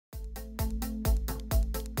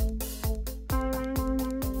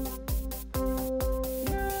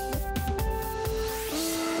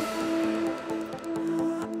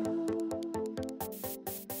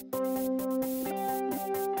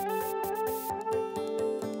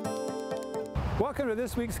Welcome to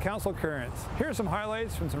this week's Council Currents. Here are some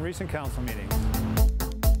highlights from some recent council meetings.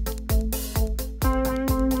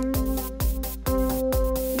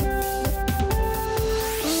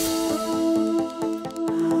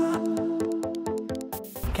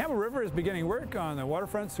 Campbell River is beginning work on the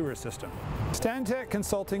waterfront sewer system. Stantec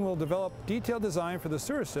Consulting will develop detailed design for the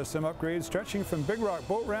sewer system upgrade stretching from Big Rock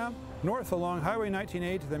Boat Ramp north along Highway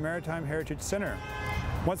 19A to the Maritime Heritage Centre.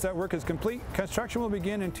 Once that work is complete, construction will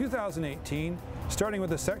begin in 2018, starting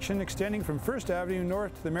with a section extending from 1st Avenue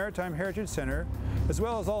north to the Maritime Heritage Centre, as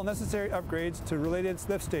well as all necessary upgrades to related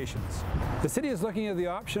lift stations. The city is looking at the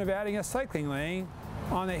option of adding a cycling lane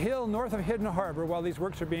on the hill north of Hidden Harbour while these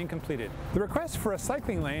works are being completed. The request for a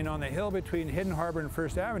cycling lane on the hill between Hidden Harbour and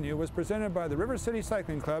 1st Avenue was presented by the River City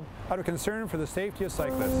Cycling Club out of concern for the safety of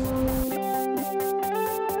cyclists.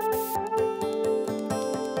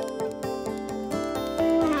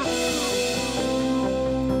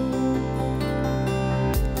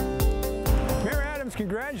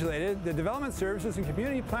 Congratulated the Development Services and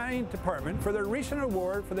Community Planning Department for their recent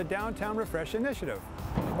award for the Downtown Refresh Initiative.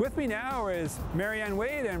 With me now is Marianne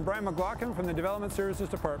Wade and Brian McLaughlin from the Development Services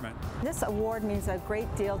Department. This award means a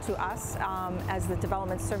great deal to us as the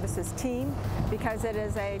Development Services team because it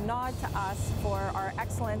is a nod to us for our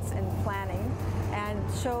excellence in planning and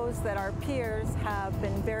shows that our peers have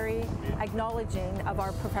been very acknowledging of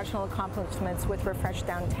our professional accomplishments with Refresh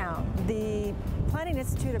Downtown. The Planning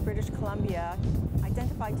Institute of British Columbia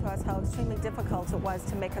identified to us how extremely difficult it was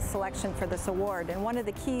to make a selection for this award, and one of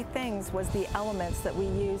the key things was the elements that we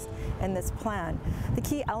used in this plan. The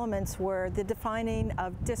key elements were the defining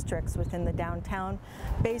of districts within the downtown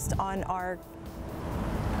based on our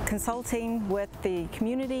consulting with the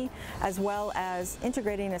community, as well as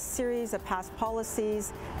integrating a series of past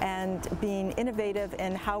policies and being innovative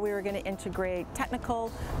in how we were going to integrate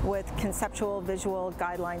technical with conceptual visual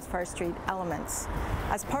guidelines for our street elements.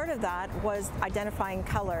 As part of that was identifying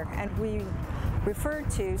color, and we referred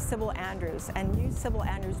to Sybil Andrews and used Sybil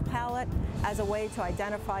Andrews' palette as a way to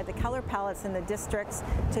identify the color palettes in the districts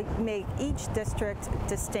to make each district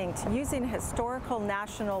distinct, using a historical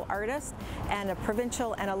national artist and a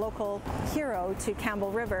provincial and a local hero to Campbell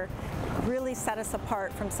River really set us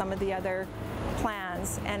apart from some of the other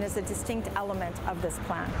plans and is a distinct element of this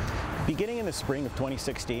plan. Beginning in the spring of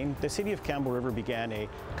 2016, the City of Campbell River began a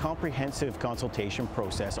comprehensive consultation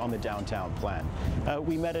process on the downtown plan.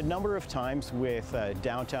 We met a number of times with a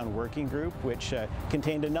downtown working group, which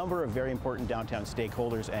contained a number of very important downtown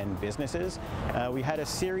stakeholders and businesses. We had a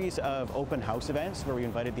series of open house events where we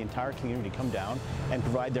invited the entire community to come down and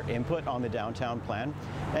provide their input on the downtown plan.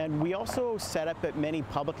 And we also set up at many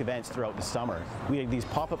public events throughout the summer. We had these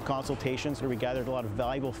pop-up consultations where we gathered a lot of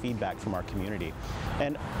valuable feedback from our community.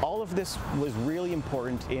 And all of this was really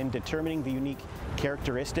important in determining the unique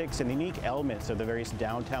characteristics and the unique elements of the various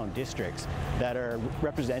downtown districts that are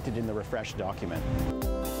represented in the Refresh document.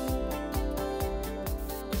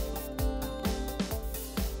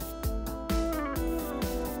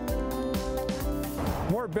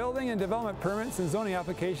 More building and development permits and zoning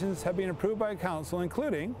applications have been approved by Council,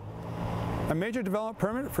 including a major development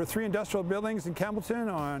permit for 3 industrial buildings in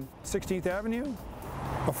Campbellton on 16th Avenue,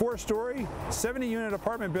 a 4-story, 70-unit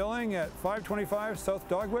apartment building at 525 South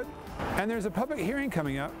Dogwood, and there's a public hearing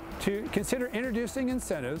coming up to consider introducing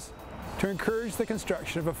incentives to encourage the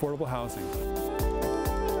construction of affordable housing.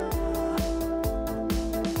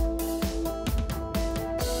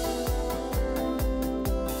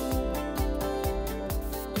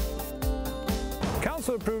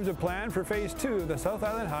 Council approved a plan for Phase 2 of the South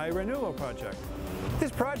Island High Renewal Project.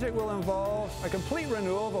 This project will involve a complete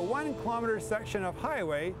renewal of a 1-kilometer section of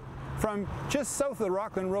highway from just south of the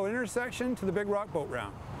Rockland Road intersection to the Big Rock Boat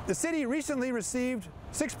Ramp. The city recently received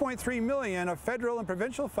 $6.3 million of federal and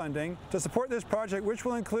provincial funding to support this project, which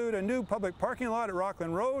will include a new public parking lot at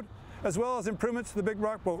Rockland Road, as well as improvements to the Big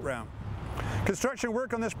Rock Boat Ramp. Construction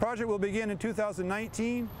work on this project will begin in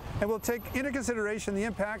 2019 and will take into consideration the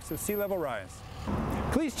impacts of sea level rise.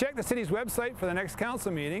 Please check the city's website for the next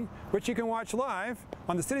council meeting, which you can watch live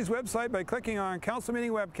on the city's website by clicking on Council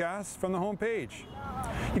Meeting Webcasts from the home page.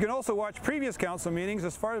 You can also watch previous council meetings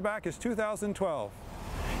as far back as 2012.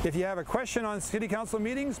 If you have a question on city council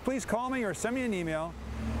meetings, please call me or send me an email.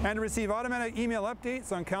 And to receive automatic email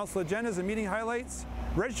updates on council agendas and meeting highlights,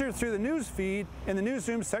 register through the news feed in the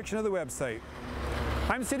newsroom section of the website.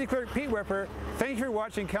 I'm City Clerk Pete Whipper. Thank you for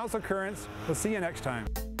watching Council Currents. We'll see you next time.